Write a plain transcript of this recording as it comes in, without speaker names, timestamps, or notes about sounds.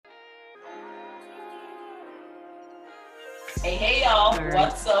Hey y'all, All right.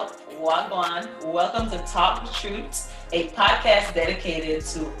 what's up? Wagwan. Welcome to Talk the Truth, a podcast dedicated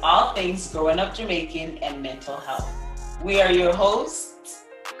to all things growing up Jamaican and mental health. We are your hosts,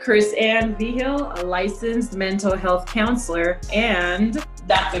 Chris Ann Vigil, a licensed mental health counselor, and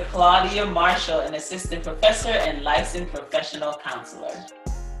Dr. Claudia Marshall, an assistant professor and licensed professional counselor.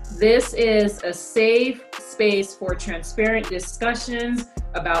 this is a safe space for transparent discussions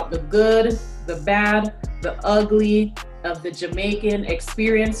about the good, the bad, the ugly of the Jamaican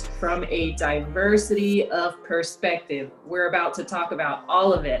experience from a diversity of perspective. We're about to talk about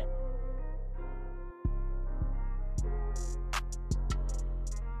all of it.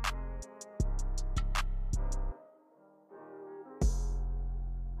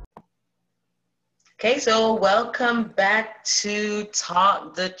 Okay, so welcome back to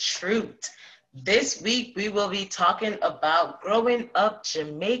Talk the Truth. This week we will be talking about growing up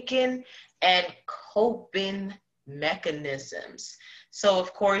Jamaican and coping mechanisms. So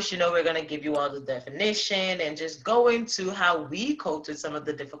of course, we're going to give you all the definition and just go into how we coped with some of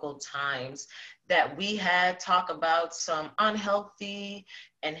the difficult times that we had, talk about some unhealthy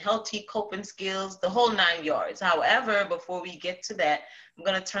and healthy coping skills, the whole 9 yards. However, before we get to that, I'm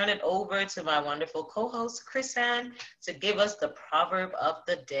going to turn it over to my wonderful co-host, Chris Ann, to give us the proverb of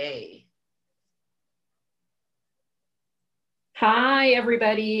the day. Hi,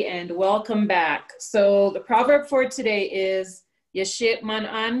 everybody, and welcome back. So the proverb for today is, you shake man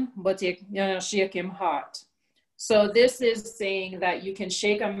an, but you don't shake him heart. So this is saying that you can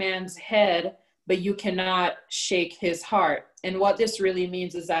shake a man's head, but you cannot shake his heart. And what this really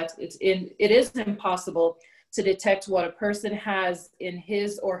means is that it is impossible to detect what a person has in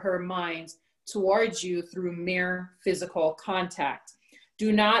his or her mind towards you through mere physical contact.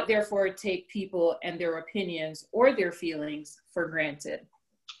 Do not, therefore, take people and their opinions or their feelings for granted.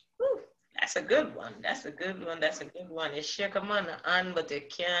 Whew, that's a good one. That's a good one. That's a good one. You shake a man hand, but you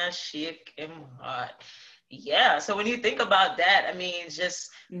can't shake him heart. Yeah, so when you think about that, I mean, just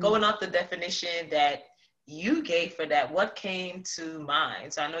going off the definition that you gave for that, what came to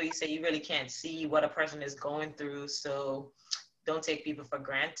mind? So I know you say you really can't see what a person is going through, so don't take people for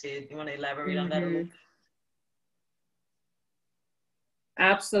granted. You want to elaborate on that a little?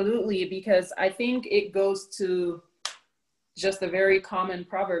 Absolutely, because I think it goes to just a very common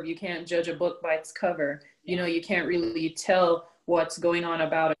proverb. You can't judge a book by its cover. You can't really tell what's going on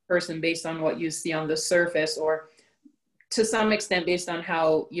about a person based on what you see on the surface, or to some extent based on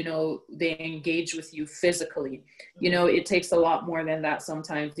how, they engage with you physically. It takes a lot more than that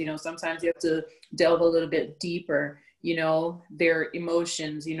sometimes. Sometimes you have to delve a little bit deeper, their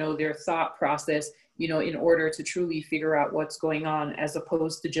emotions, their thought process, in order to truly figure out what's going on, as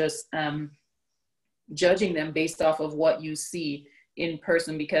opposed to just judging them based off of what you see in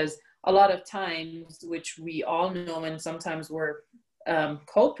person. Because a lot of times, which we all know, and sometimes we're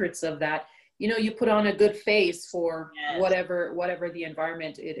culprits of that, you put on a good face for whatever the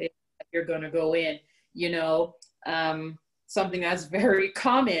environment it is that you're going to go in. Something that's very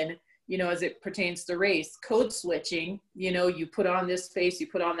common, as it pertains to race, code switching. You put on this face, you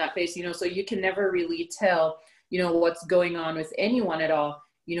put on that face, so you can never really tell, what's going on with anyone at all,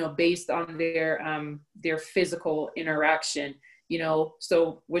 based on their physical interaction.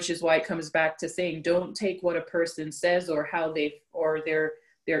 So which is why it comes back to saying, don't take what a person says or how they, or their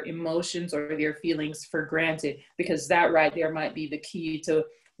emotions or their feelings for granted, because that right there might be the key to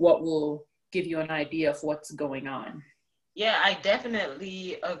what will give you an idea of what's going on. Yeah, I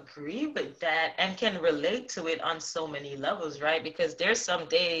definitely agree with that and can relate to it on so many levels, right? Because there's some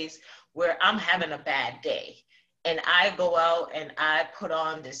days where I'm having a bad day and I go out and I put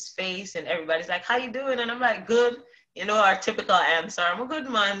on this face and everybody's like, how you doing? And I'm like, good. Our typical answer, I'm a good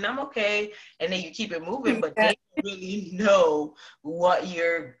man, I'm okay. And then you keep it moving, but they don't really know what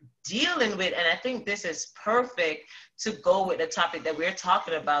you're dealing with. And I think this is perfect to go with the topic that we're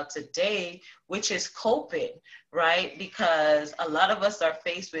talking about today, which is coping, right? Because a lot of us are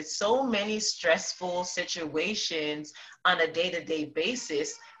faced with so many stressful situations on a day-to-day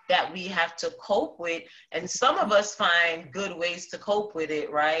basis that we have to cope with. And some of us find good ways to cope with it,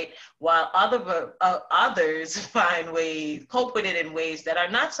 right? While others cope with it in ways that are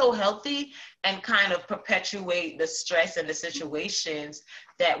not so healthy and kind of perpetuate the stress and the situations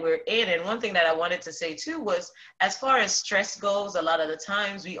that we're in. And one thing that I wanted to say too was, as far as stress goes, a lot of the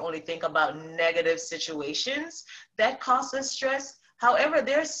times we only think about negative situations that cause us stress. However,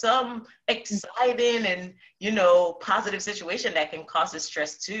 there's some exciting and, positive situation that can cause us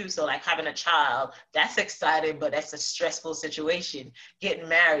stress too. So like having a child, that's exciting, but that's a stressful situation. Getting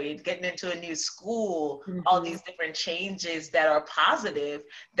married, getting into a new school, all these different changes that are positive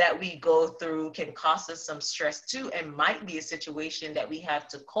that we go through can cause us some stress too, and might be a situation that we have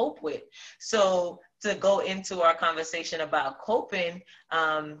to cope with. So to go into our conversation about coping,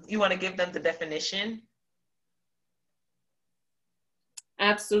 you want to give them the definition?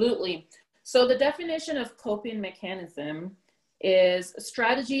 Absolutely. So the definition of coping mechanism is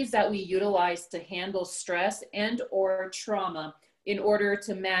strategies that we utilize to handle stress and or trauma in order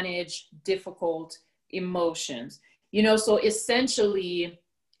to manage difficult emotions. So essentially,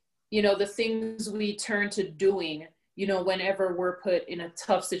 the things we turn to doing, whenever we're put in a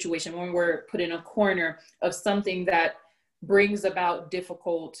tough situation, when we're put in a corner of something that brings about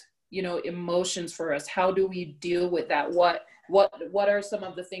difficult, emotions for us. How do we deal with that? What are some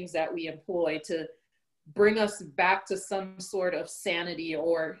of the things that we employ to bring us back to some sort of sanity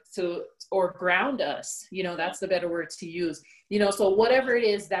or ground us? That's the better word to use. So whatever it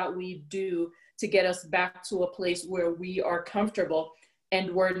is that we do to get us back to a place where we are comfortable and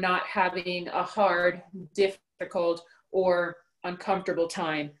we're not having a hard, difficult, or uncomfortable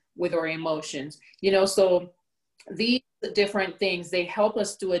time with our emotions. So these different things, they help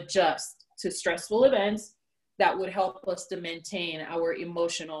us to adjust to stressful events that would help us to maintain our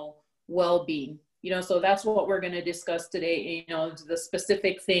emotional well-being. So that's what we're going to discuss today, the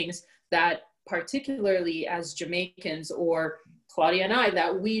specific things that particularly as Jamaicans, or Claudia and I,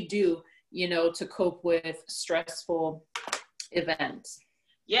 that we do, to cope with stressful events.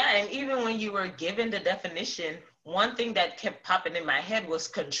 Yeah, and even when you were given the definition, one thing that kept popping in my head was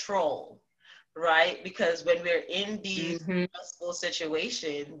control, right? Because when we're in these stressful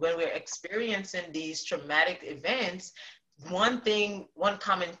situations, when we're experiencing these traumatic events, one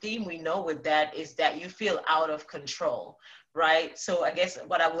common theme we know with that is that you feel out of control, right? So I guess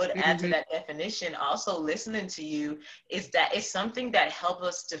what I would add to that definition, also listening to you, is that it's something that helps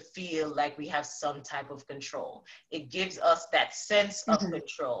us to feel like we have some type of control. It gives us that sense of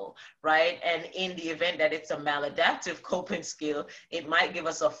control, right? And in the event that it's a maladaptive coping skill, it might give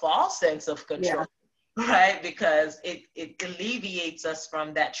us a false sense of control. Yeah. Right? Because it alleviates us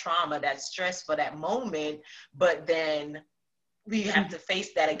from that trauma, that stress for that moment, but then we have to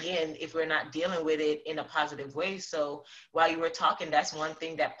face that again if we're not dealing with it in a positive way. So while you were talking, that's one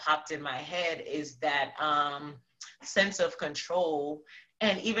thing that popped in my head, is that sense of control.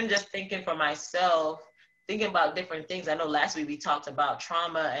 And even just thinking for myself, thinking about different things. I know last week we talked about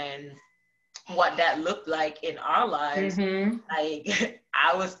trauma and what that looked like in our lives. Like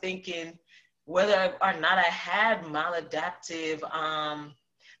I was thinking whether or not I had maladaptive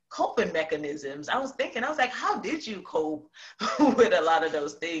coping mechanisms. I was like, how did you cope with a lot of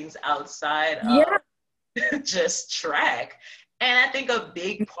those things outside of just track? And I think a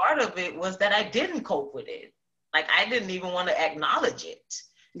big part of it was that I didn't cope with it. Like I didn't even want to acknowledge it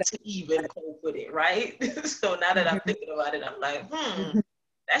to even cope with it, right? So now that I'm thinking about it, I'm like,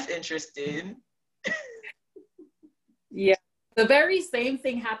 that's interesting. Yeah. The very same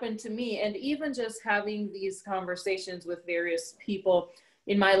thing happened to me. And even just having these conversations with various people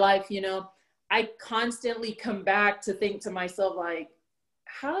in my life, I constantly come back to think to myself, like,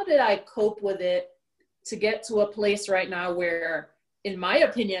 how did I cope with it to get to a place right now where, in my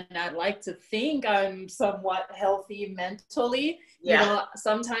opinion, I'd like to think I'm somewhat healthy mentally. Yeah.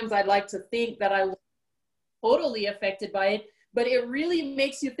 Sometimes I'd like to think that I was totally affected by it, but it really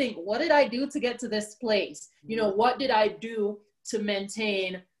makes you think, what did I do to get to this place? What did I do to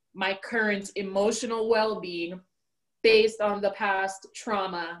maintain my current emotional well-being based on the past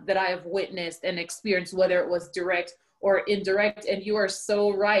trauma that I have witnessed and experienced, whether it was direct or indirect? And you are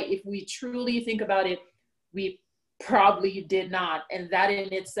so right. If we truly think about it, we probably did not. And that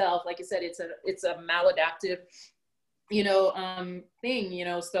in itself, like I said, it's a maladaptive,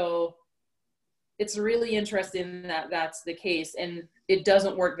 thing, so it's really interesting that that's the case. And it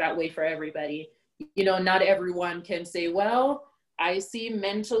doesn't work that way for everybody. Not everyone can say, well, I seem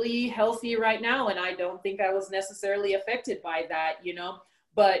mentally healthy right now, and I don't think I was necessarily affected by that,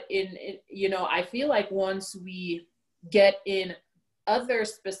 but I feel like once we get in other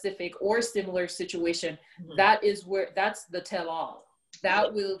specific or similar situation, that's the tell-all.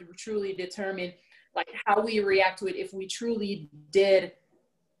 That will truly determine like how we react to it, if we truly did,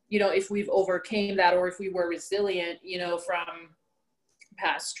 if we've overcame that, or if we were resilient, from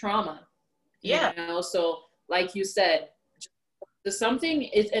past trauma. Yeah. So like you said, something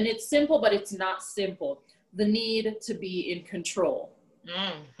is, and it's simple, but it's not simple. The need to be in control.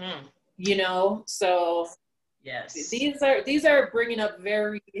 So Yes. These are bringing up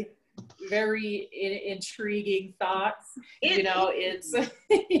very, very intriguing thoughts. It It's is.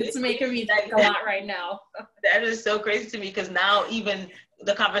 it's making me think a lot right now. That is so crazy to me, because now even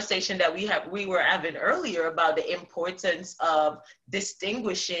the conversation that we were having earlier about the importance of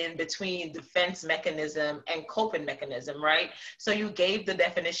distinguishing between defense mechanism and coping mechanism, right? So you gave the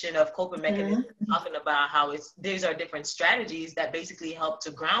definition of coping mechanism, talking about how these are different strategies that basically help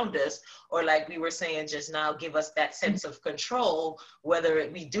to ground us, or like we were saying just now, give us that sense of control, whether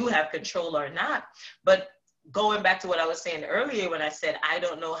we do have control or not. But going back to what I was saying earlier, when I said I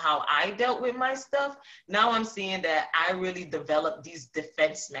don't know how I dealt with my stuff, now I'm seeing that I really developed these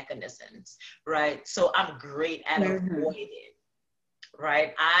defense mechanisms, right? So I'm great at avoiding,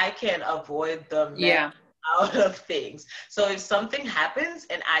 right? I can avoid the mess out of things. So if something happens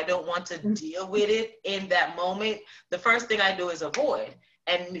and I don't want to deal with it in that moment, the first thing I do is avoid.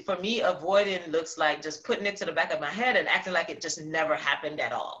 And for me, avoiding looks like just putting it to the back of my head and acting like it just never happened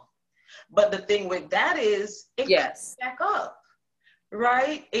at all. But the thing with that is it comes back up,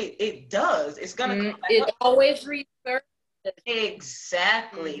 right? It does. It's going to come back up. It always resurfaces.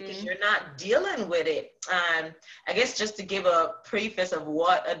 Exactly, because you're not dealing with it. I guess just to give a preface of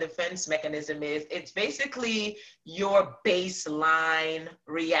what a defense mechanism is, it's basically your baseline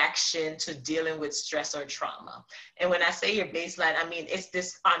reaction to dealing with stress or trauma. And when I say your baseline, I mean, it's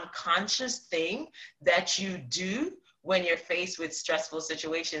this unconscious thing that you do when you're faced with stressful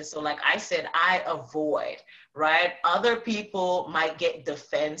situations. So like I said, I avoid, right? Other people might get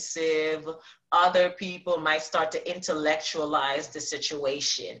defensive. Other people might start to intellectualize the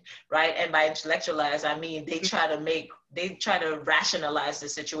situation, right? And by intellectualize, I mean they try to rationalize the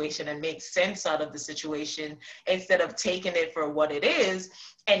situation and make sense out of the situation instead of taking it for what it is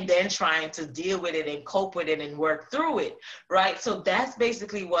and then trying to deal with it and cope with it and work through it, right? So that's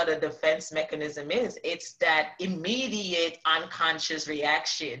basically what a defense mechanism is. It's that immediate unconscious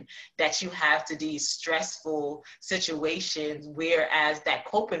reaction that you have to these stressful situations, whereas that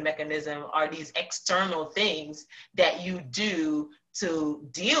coping mechanism are these external things that you do to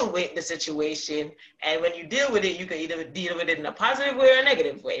deal with the situation. And when you deal with it, you can either deal with it in a positive way or a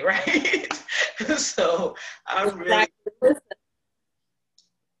negative way, right? So I'm really...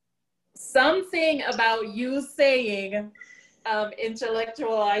 Something about you saying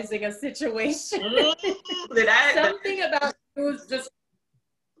intellectualizing a situation. Something about you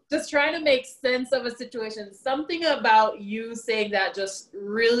just trying to make sense of a situation. Something about you saying that just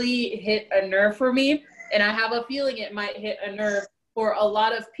really hit a nerve for me. And I have a feeling it might hit a nerve for a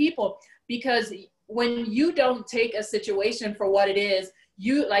lot of people, because when you don't take a situation for what it is,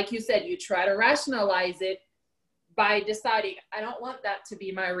 you, like you said, you try to rationalize it by deciding, I don't want that to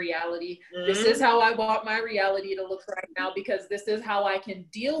be my reality. This is how I want my reality to look right now, because this is how I can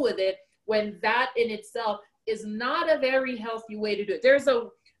deal with it, when that in itself is not a very healthy way to do it. There's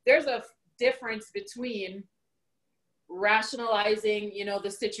a difference between rationalizing,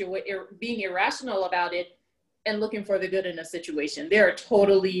 the situation, being irrational about it, and looking for the good in a situation. They're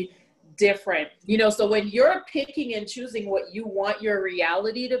totally different. So when you're picking and choosing what you want your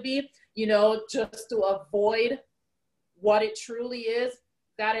reality to be, just to avoid what it truly is,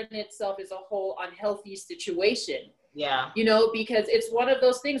 that in itself is a whole unhealthy situation. Yeah. Because it's one of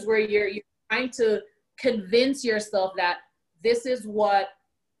those things where you're trying to convince yourself that this is what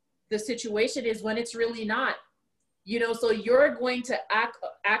the situation is, when it's really not. So you're going to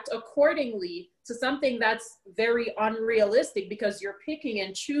act accordingly to something that's very unrealistic, because you're picking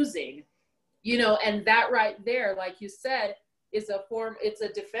and choosing, and that right there, like you said, is it's a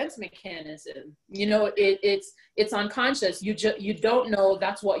defense mechanism. It's unconscious. You don't know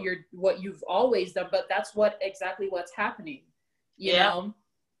that's what you've always done, but that's exactly what's happening, you know?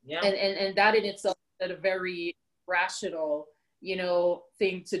 Yeah. And that in itself is a very rational,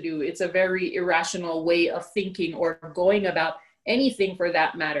 thing to do. It's a very irrational way of thinking or going about anything, for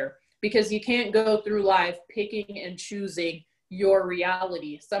that matter, because you can't go through life picking and choosing your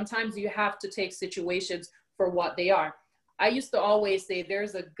reality. Sometimes you have to take situations for what they are. I used to always say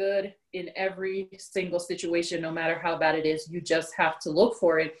there's a good in every single situation, no matter how bad it is. You just have to look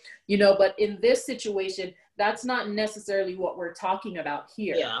for it, but in this situation, that's not necessarily what we're talking about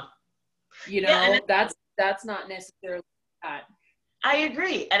here. Yeah. That's not necessarily that. I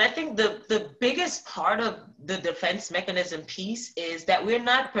agree. And I think the biggest part of the defense mechanism piece is that we're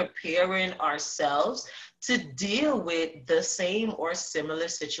not preparing ourselves to deal with the same or similar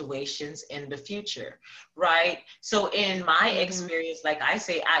situations in the future, right? So in my experience, like I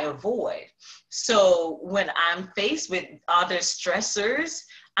say, I avoid. So when I'm faced with other stressors,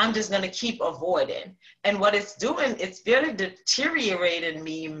 I'm just going to keep avoiding. And what it's doing, it's very deteriorating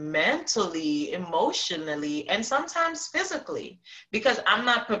me mentally, emotionally, and sometimes physically, because I'm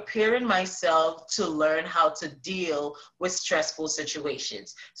not preparing myself to learn how to deal with stressful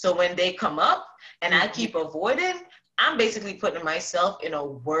situations. So when they come up and I keep avoiding, I'm basically putting myself in a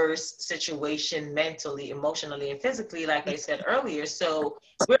worse situation mentally, emotionally, and physically, like I said earlier. So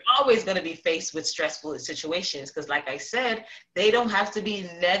we're always going to be faced with stressful situations because, like I said, they don't have to be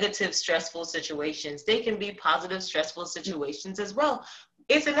negative, stressful situations. They can be positive, stressful situations as well.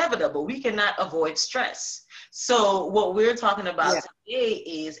 It's inevitable. We cannot avoid stress. So what we're talking about today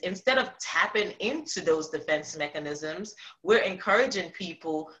is, instead of tapping into those defense mechanisms, we're encouraging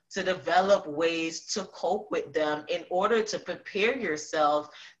people to develop ways to cope with them in order to prepare yourself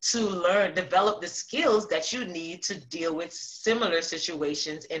to develop the skills that you need to deal with similar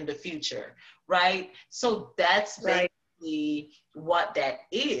situations in the future, right? So that's basically what that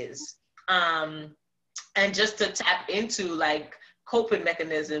is. And just to tap into like coping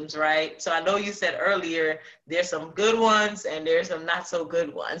mechanisms, right? So I know you said earlier, there's some good ones and there's some not so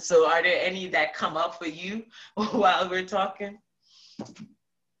good ones. So are there any that come up for you while we're talking?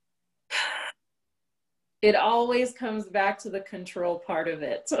 It always comes back to the control part of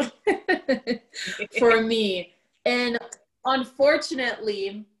it for me. And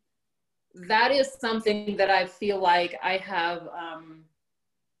unfortunately, that is something that I feel like I have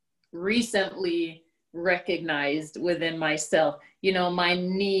recently recognized within myself, you know, my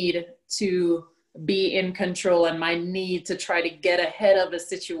need to be in control and my need to try to get ahead of a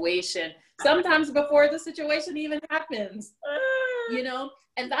situation, sometimes before the situation even happens, you know,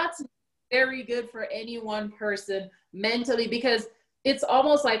 and that's very good for any one person mentally, because it's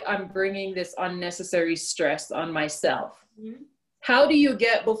almost like I'm bringing this unnecessary stress on myself. Mm-hmm. How do you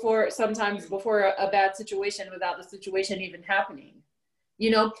get sometimes before a bad situation without the situation even happening? You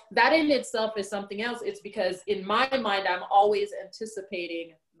know, that in itself is something else. It's because in my mind, I'm always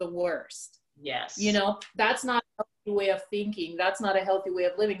anticipating the worst. Yes. You know, that's not a healthy way of thinking. That's not a healthy way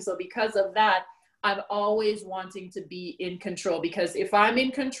of living. So because of that, I'm always wanting to be in control, because if I'm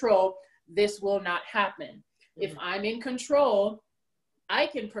in control, this will not happen. Mm-hmm. If I'm in control, I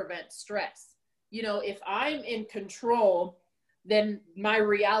can prevent stress. You know, if I'm in control, then my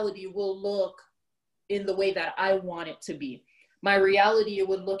reality will look in the way that I want it to be. My reality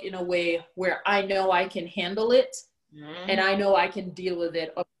would look in a way where I know I can handle it, mm-hmm. and I know I can deal with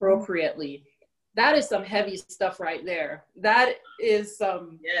it appropriately. That is some heavy stuff right there. That is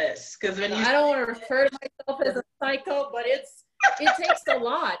some, yes, because when I don't want to refer to myself as a psycho, but it takes a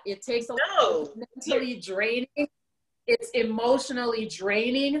lot. It takes a lot. It's mentally draining. It's emotionally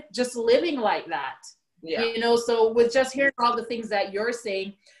draining, just living like that. Yeah. You know, so with just hearing all the things that you're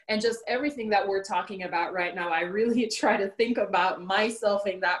saying and just everything that we're talking about right now, I really try to think about myself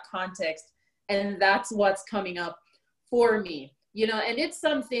in that context. And that's what's coming up for me, you know, and it's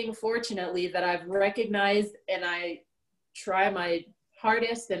something, fortunately, that I've recognized, and I try my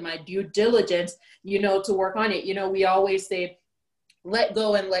hardest and my due diligence, you know, to work on it. You know, we always say, let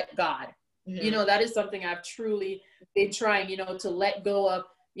go and let God. Mm-hmm. You know, that is something I've truly been trying, you know, to let go of,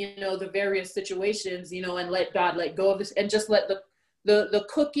 you know, the various situations, you know, and let God let go of this, and just let the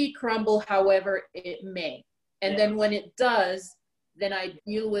cookie crumble however it may. And then when it does, then I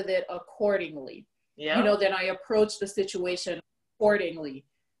deal with it accordingly. Yeah. You know, then I approach the situation accordingly.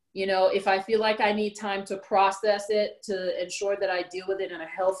 You know, if I feel like I need time to process it, to ensure that I deal with it in a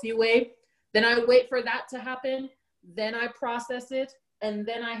healthy way, then I wait for that to happen. Then I process it, and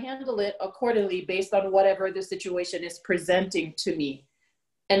then I handle it accordingly based on whatever the situation is presenting to me,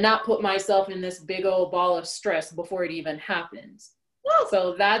 and not put myself in this big old ball of stress before it even happens. Woo!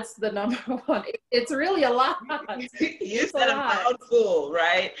 So that's the number one. It's really a lot. You said a mouthful,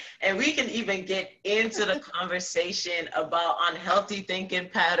 right? And we can even get into the conversation about unhealthy thinking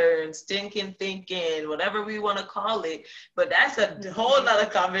patterns, stinking thinking, whatever we want to call it. But that's a whole other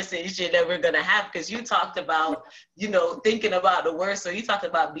conversation that we're going to have, because you talked about, you know, thinking about the worst. So you talked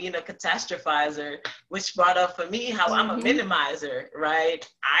about being a catastrophizer, which brought up for me how I'm a minimizer, right?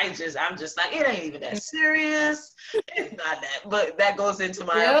 I'm just like, it ain't even that serious. It's not that, but that goes into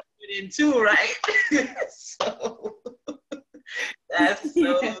my opinion too, right? So that's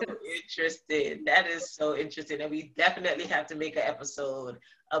so interesting. That is so interesting. And we definitely have to make an episode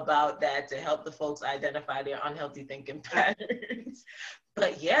about that to help the folks identify their unhealthy thinking patterns.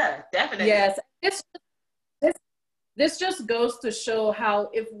 But yeah, definitely. Yes. This just goes to show how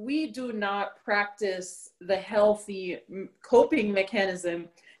if we do not practice the healthy coping mechanism,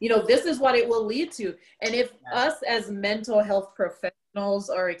 you know, this is what it will lead to. And if us as mental health professionals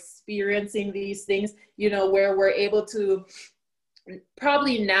are experiencing these things, you know, where we're able to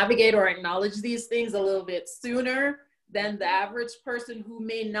probably navigate or acknowledge these things a little bit sooner than the average person who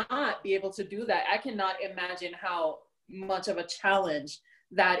may not be able to do that. I cannot imagine how much of a challenge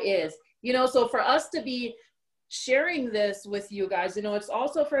that is. You know, so for us to be sharing this with you guys, you know, it's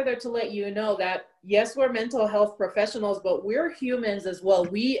also further to let you know that yes, we're mental health professionals, but we're humans as well.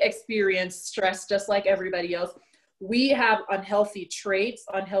 We experience stress just like everybody else. We have unhealthy traits,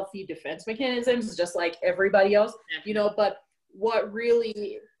 unhealthy defense mechanisms, just like everybody else, you know, but what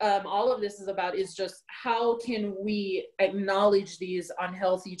really all of this is about is just how can we acknowledge these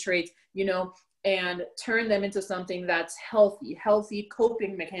unhealthy traits, you know, and turn them into something that's healthy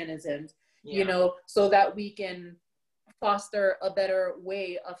coping mechanisms, you know, so that we can foster a better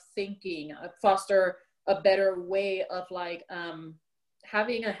way of thinking, foster a better way of like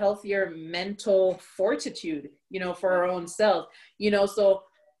having a healthier mental fortitude, you know, for our own self, you know. So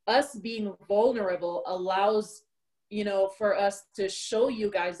us being vulnerable allows, you know, for us to show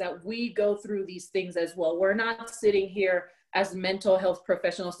you guys that we go through these things as well. We're not sitting here as mental health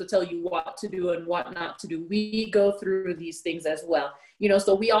professionals to tell you what to do and what not to do. We go through these things as well, you know.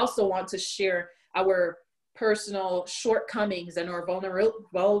 So we also want to share our personal shortcomings and our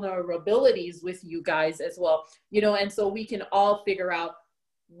vulnerabilities with you guys as well, you know, and so we can all figure out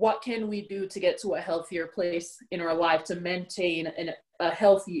what can we do to get to a healthier place in our life to maintain a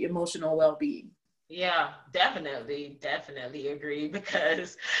healthy emotional well-being. Yeah, definitely agree,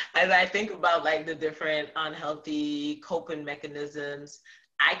 because as I think about like the different unhealthy coping mechanisms,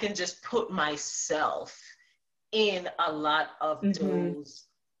 I can just put myself in a lot of those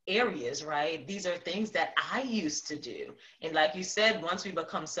areas, right? These are things that I used to do. And like you said, once we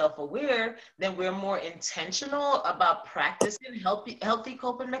become self-aware, then we're more intentional about practicing healthy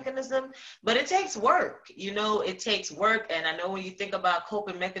coping mechanism. But it takes work, you know, it takes work. And I know when you think about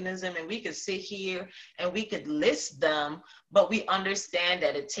coping mechanism, and we could sit here and we could list them, but we understand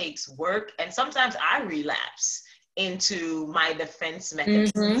that it takes work. And sometimes I relapse into my defense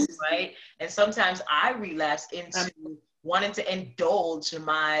mechanisms, right? And sometimes I relapse into wanting to indulge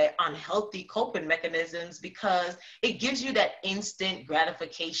my unhealthy coping mechanisms because it gives you that instant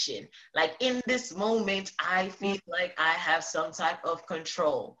gratification. Like in this moment, I feel like I have some type of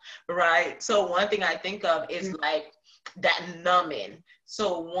control, right? So one thing I think of is like that numbing.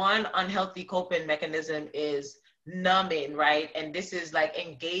 So one unhealthy coping mechanism is numbing, right? And this is like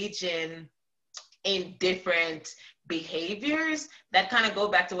engaging in different behaviors that kind of go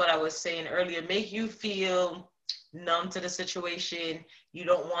back to what I was saying earlier, make you feel numb to the situation. You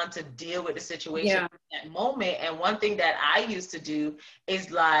don't want to deal with the situation at that moment. And one thing that I used to do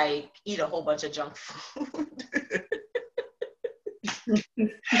is like eat a whole bunch of junk food.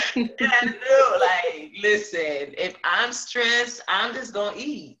 And I knew, like, listen, if I'm stressed, I'm just gonna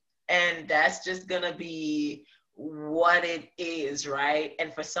eat, and that's just gonna be what it is, right?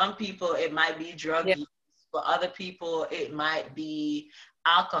 And for some people it might be drug use, for other people it might be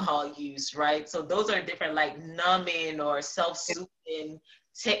alcohol use, right? So those are different like numbing or self-soothing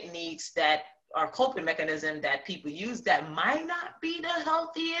techniques that are coping mechanism that people use that might not be the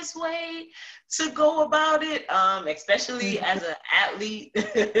healthiest way to go about it, especially as an athlete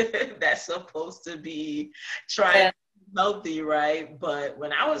that's supposed to be trying to be healthy, right? But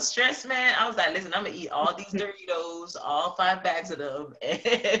when I was stressed, man, I was like, listen, I'm gonna eat all these Doritos, all 5 bags of them,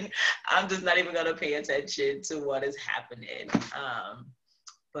 and I'm just not even gonna pay attention to what is happening.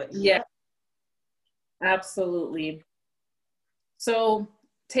 But yeah, absolutely. So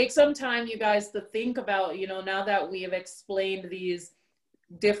take some time, you guys, to think about, you know, now that we have explained these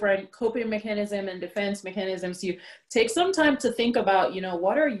different coping mechanism and defense mechanisms, you take some time to think about, you know,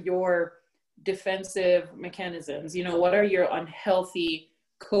 what are your defensive mechanisms, you know, what are your unhealthy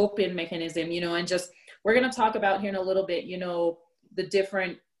coping mechanism, you know, and just, we're going to talk about here in a little bit, you know, the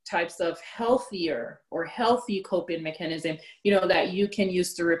different types of healthier or healthy coping mechanism, you know, that you can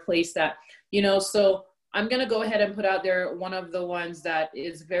use to replace that, you know. So I'm going to go ahead and put out there one of the ones that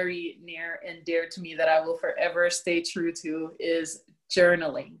is very near and dear to me that I will forever stay true to is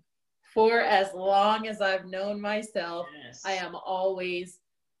journaling. For as long as I've known myself, I am always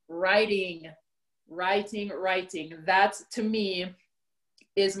writing. That to me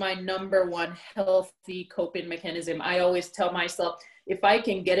is my number one healthy coping mechanism. I always tell myself, if I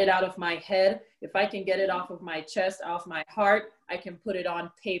can get it out of my head, if I can get it off of my chest, off my heart, I can put it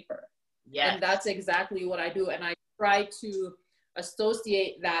on paper. Yes. And that's exactly what I do. And I try to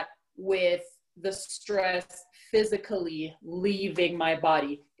associate that with the stress physically leaving my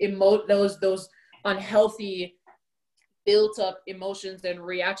body. Those unhealthy built up emotions and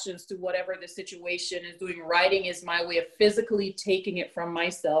reactions to whatever the situation is doing. Writing is my way of physically taking it from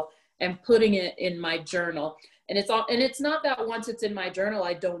myself and putting it in my journal. And it's not that once it's in my journal,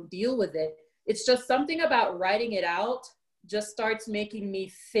 I don't deal with it. It's just something about writing it out just starts making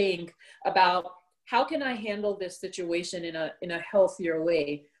me think about how can I handle this situation in a healthier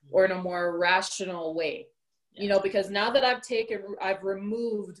way or in a more rational way, you know, because now that I've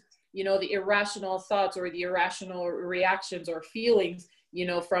removed, you know, the irrational thoughts or the irrational reactions or feelings, you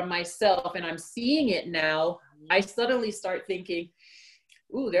know, from myself, and I'm seeing it now, I suddenly start thinking,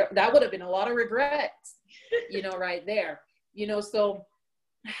 ooh, that would have been a lot of regrets, you know, right there, you know. So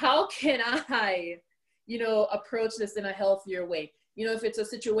how can I, you know, approach this in a healthier way? You know, if it's a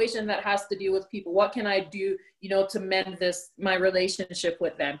situation that has to do with people, what can I do, you know, to mend my relationship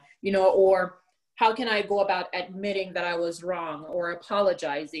with them, you know, or how can I go about admitting that I was wrong or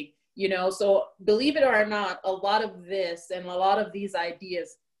apologizing, you know? So believe it or not, a lot of this and a lot of these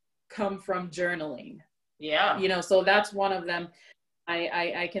ideas come from journaling. Yeah. You know, so that's one of them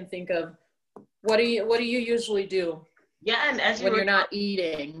I can think of. What do you usually do? Yeah, and as when you're not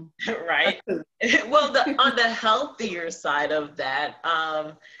eating, right? Well, on the healthier side of that,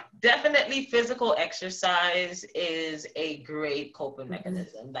 definitely physical exercise is a great coping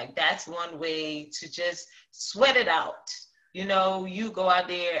mechanism. Like that's one way to just sweat it out. You know, you go out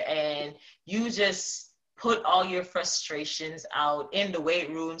there and you just put all your frustrations out in the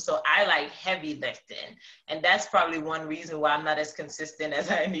weight room. So I like heavy lifting. And that's probably one reason why I'm not as consistent as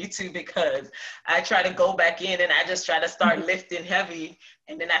I need to, because I try to go back in and I just try to start lifting heavy.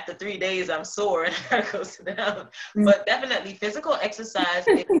 And then after 3 days, I'm sore and I gotta go sit down. But definitely physical exercise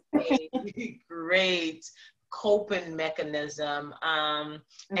is a great coping mechanism.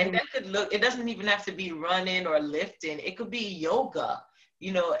 And that could it doesn't even have to be running or lifting. It could be yoga.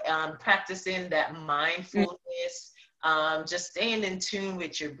 You know, practicing that mindfulness, just staying in tune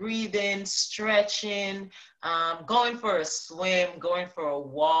with your breathing, stretching, going for a swim, going for a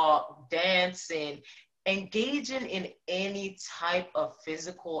walk, dancing, engaging in any type of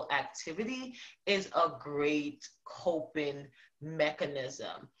physical activity is a great coping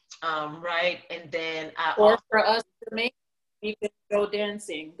mechanism, right? And then for us to make, you can go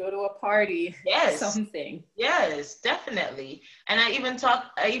dancing, go to a party, something. Yes, definitely. And I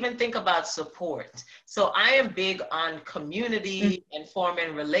even think about support. So I am big on community and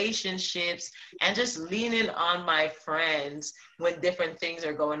forming relationships and just leaning on my friends when different things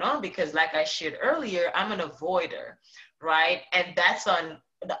are going on, because like I shared earlier, I'm an avoider, right? And that's on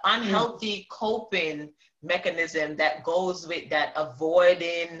the unhealthy coping mechanism that goes with that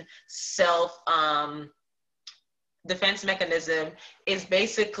avoiding self, defense mechanism is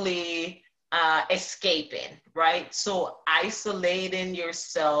basically escaping, right? So isolating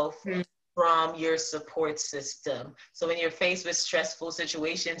yourself from your support system. So when you're faced with stressful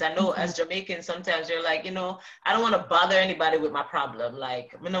situations, I know as Jamaicans, sometimes you're like, you know, I don't want to bother anybody with my problem.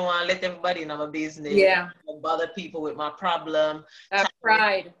 Like, I don't want to let everybody know my business. Yeah. I don't bother people with my problem.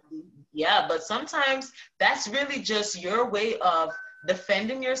 Pride. Yeah, but sometimes that's really just your way of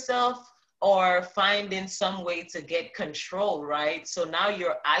defending yourself or finding some way to get control, right? So now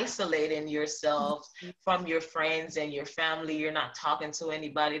you're isolating yourself from your friends and your family. You're not talking to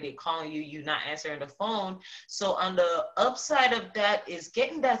anybody. They're calling you, you're not answering the phone. So on the upside of that is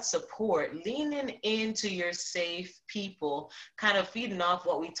getting that support, leaning into your safe people, kind of feeding off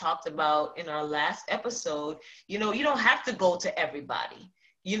what we talked about in our last episode. You know, you don't have to go to everybody.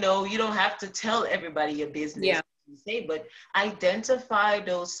 You know, you don't have to tell everybody your business. Yeah. Say, but identify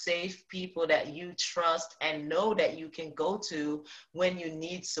those safe people that you trust and know that you can go to when you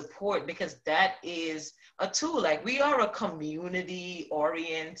need support, because that is a tool. Like, we are a community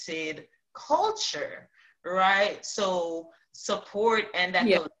oriented culture, right? So support and that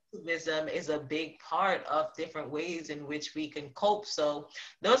collectivism is a big part of different ways in which we can cope. So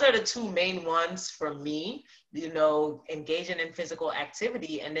those are the two main ones for me, you know, engaging in physical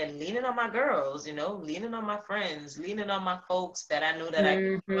activity and then leaning on my girls, you know, leaning on my friends, leaning on my folks that I know that I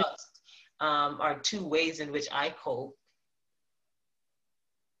can trust, are two ways in which I cope.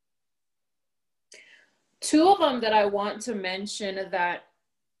 Two of them that I want to mention that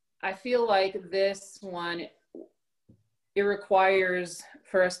I feel like this one, it requires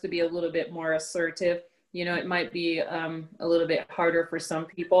for us to be a little bit more assertive. You know, it might be a little bit harder for some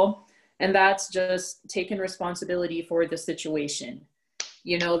people. And that's just taking responsibility for the situation.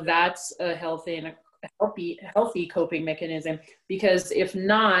 You know, that's a healthy coping mechanism, because if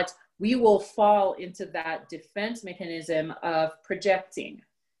not, we will fall into that defense mechanism of projecting.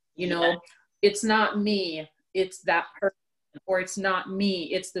 You know, it's not me, it's that person, or it's not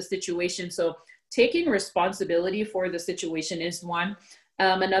me, it's the situation. So taking responsibility for the situation is one.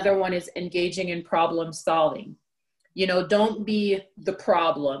 Another one is engaging in problem solving. You know, don't be the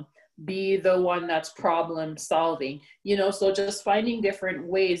problem. be the one that's problem solving, you know. So just finding different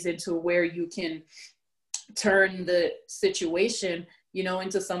ways into where you can turn the situation, you know,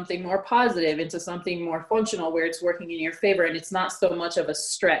 into something more positive, into something more functional, where it's working in your favor and it's not so much of a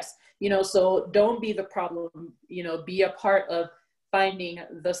stress, you know. So don't be the problem, you know, be a part of finding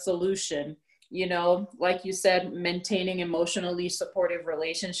the solution, you know. Like you said, maintaining emotionally supportive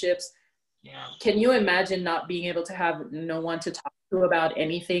relationships. Yeah. Can you imagine not being able to have no one to talk to about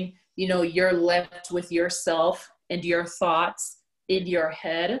anything? You know, you're left with yourself and your thoughts in your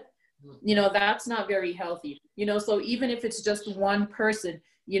head. You know, that's not very healthy, you know. So even if it's just one person,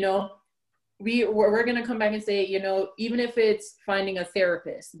 you know, we're going to come back and say, you know, even if it's finding a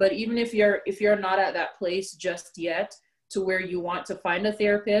therapist, but even if you're not at that place just yet to where you want to find a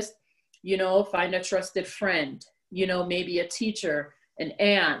therapist, you know, find a trusted friend, you know, maybe a teacher, an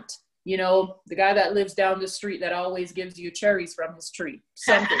aunt, you know, the guy that lives down the street that always gives you cherries from his tree,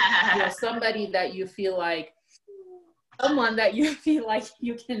 something, you know, somebody that you feel like, someone that you feel like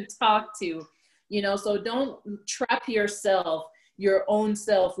you can talk to, you know. So don't trap yourself, your own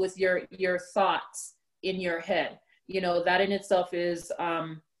self, with your thoughts in your head, you know. That in itself is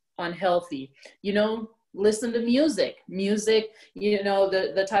unhealthy, you know. Listen to music, you know,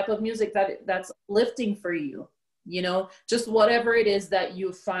 the type of music that's lifting for you, you know, just whatever it is that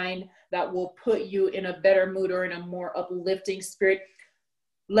you find that will put you in a better mood or in a more uplifting spirit.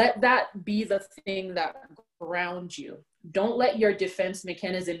 Let that be the thing that grounds you. Don't let your defense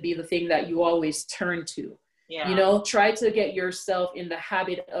mechanism be the thing that you always turn to. Yeah. You know, try to get yourself in the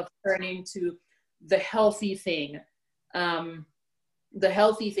habit of turning to the healthy thing, that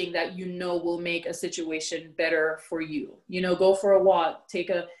you know will make a situation better for you. You know, go for a walk,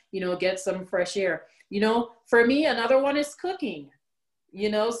 you know, get some fresh air. You know, for me, another one is cooking, you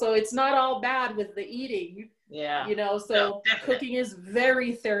know, so it's not all bad with the eating. Yeah. You know, so no, cooking is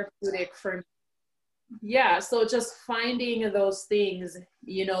very therapeutic for me. Yeah, so just finding those things,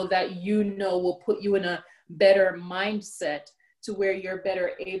 you know, that you know will put you in a better mindset to where you're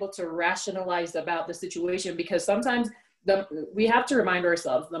better able to rationalize about the situation, because sometimes we have to remind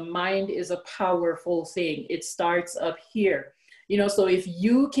ourselves the mind is a powerful thing. It starts up here, you know. So if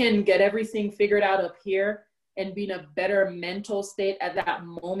you can get everything figured out up here and be in a better mental state at that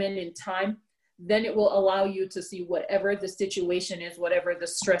moment in time, then it will allow you to see whatever the situation is, whatever the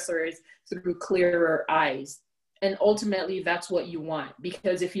stressor is, through clearer eyes. And ultimately, that's what you want.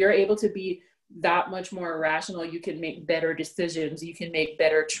 Because if you're able to be that much more rational, you can make better decisions, you can make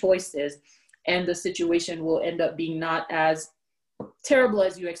better choices, and the situation will end up being not as terrible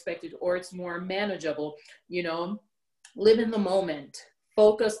as you expected, or it's more manageable. You know, live in the moment,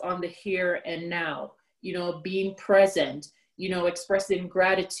 focus on the here and now, you know, being present, you know, expressing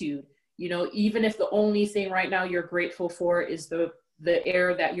gratitude. You know, even if the only thing right now you're grateful for is the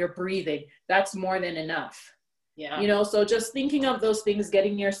air that you're breathing, that's more than enough. Yeah. You know, so just thinking of those things,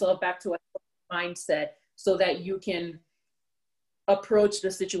 getting yourself back to a mindset so that you can approach the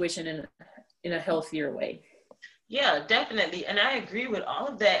situation in a healthier way. Yeah, definitely. And I agree with all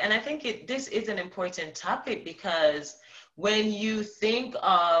of that. And I think this is an important topic, because when you think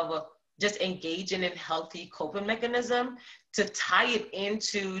of just engaging in healthy coping mechanism, to tie it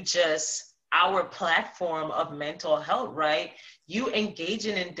into just our platform of mental health, right? You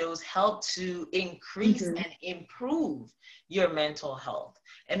engaging in those help to increase and improve your mental health.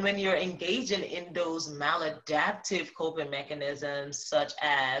 And when you're engaging in those maladaptive coping mechanisms, such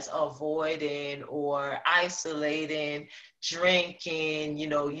as avoiding or isolating, drinking, you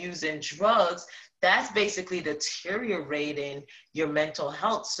know, using drugs, that's basically deteriorating your mental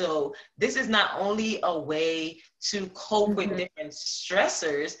health. So this is not only a way to cope with different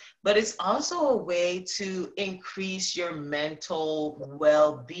stressors, but it's also a way to increase your mental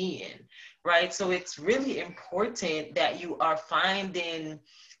well-being, right? So it's really important that you are finding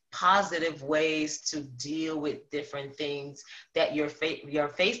positive ways to deal with different things that you're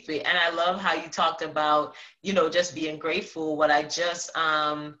faced with. And I love how you talked about, you know, just being grateful. What I just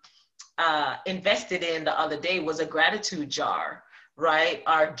invested in the other day was a gratitude jar, right?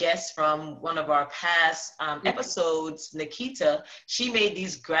 Our guest from one of our past episodes, Nikita, she made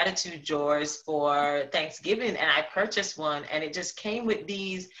these gratitude jars for Thanksgiving, and I purchased one, and it just came with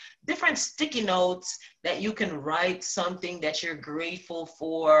these different sticky notes that you can write something that you're grateful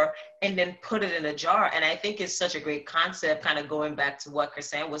for and then put it in a jar. And I think it's such a great concept, kind of going back to what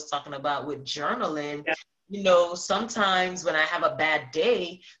Chrisanne was talking about with journaling. Yeah. You know, sometimes when I have a bad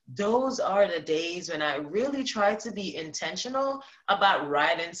day, those are the days when I really try to be intentional about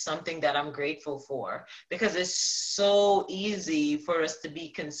writing something that I'm grateful for, because it's so easy for us to be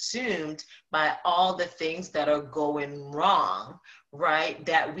consumed by all the things that are going wrong, right,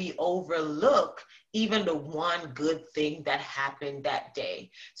 that we overlook even the one good thing that happened that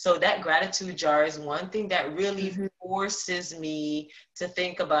day. So that gratitude jar is one thing that really forces me to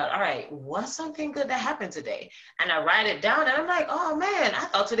think about, all right, what's something good that happened today? And I write it down and I'm like, oh man, I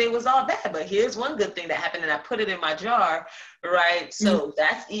thought today was all bad, but here's one good thing that happened, and I put it in my jar, right? So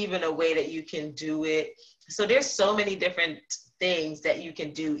that's even a way that you can do it. So there's so many different things that you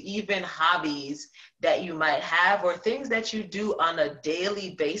can do, even hobbies that you might have or things that you do on a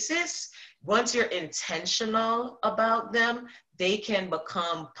daily basis. Once you're intentional about them, they can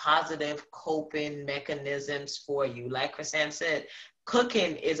become positive coping mechanisms for you. Like Chrisanne said,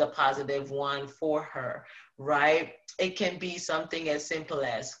 cooking is a positive one for her, right? It can be something as simple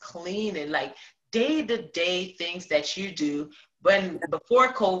as cleaning, like day-to-day things that you do.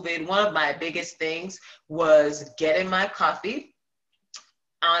 Before COVID, one of my biggest things was getting my coffee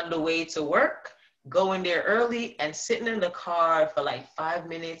on the way to work, going there early and sitting in the car for like 5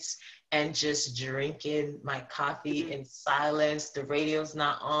 minutes and just drinking my coffee in silence. The radio's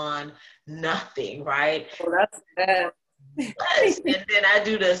not on, nothing, right? Well, that's bad. Yes. And then I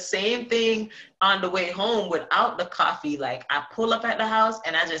do the same thing on the way home without the coffee. Like I pull up at the house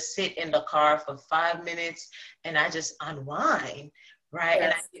and I just sit in the car for 5 minutes and I just unwind, right? Yes.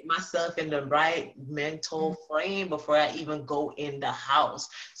 And I get myself in the right mental frame before I even go in the house.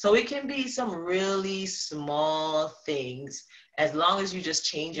 So it can be some really small things, as long as you just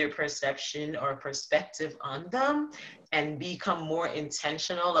change your perception or perspective on them and become more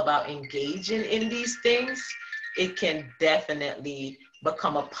intentional about engaging in these things, it can definitely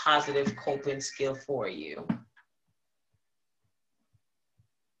become a positive coping skill for you.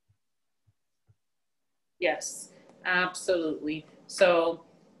 Yes, absolutely. So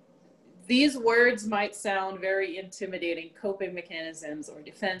these words might sound very intimidating, coping mechanisms or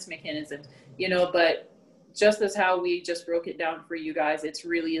defense mechanisms, but just as how we just broke it down for you guys, it's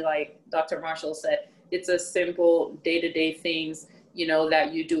really like Dr. Marshall said, it's a simple day-to-day things,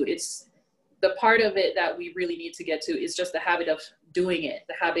 that you do. It's the part of it that we really need to get to is just the habit of doing it,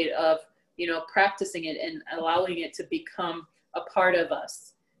 the habit of, practicing it and allowing it to become a part of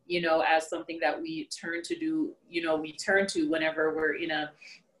us, as something that we turn to do, we turn to whenever we're in a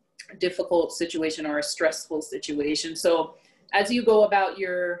difficult situation or a stressful situation. So as you go about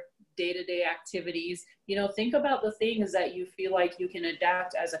your day-to-day activities, think about the things that you feel like you can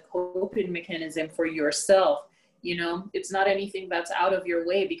adapt as a coping mechanism for yourself. It's not anything that's out of your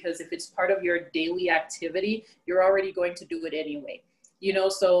way, because if it's part of your daily activity, you're already going to do it anyway.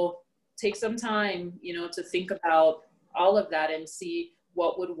 So take some time, to think about all of that and see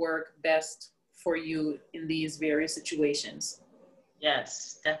what would work best for you in these various situations.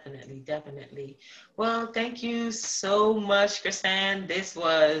 Yes, definitely, definitely. Well, thank you so much, Chrisanne. This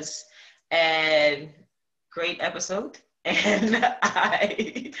was a great episode, and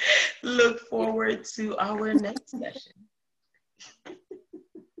I look forward to our next session.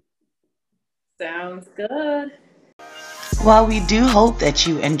 Sounds good. While we do hope that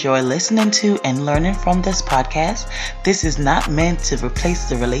you enjoy listening to and learning from this podcast, this is not meant to replace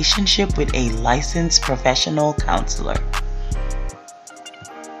the relationship with a licensed professional counselor.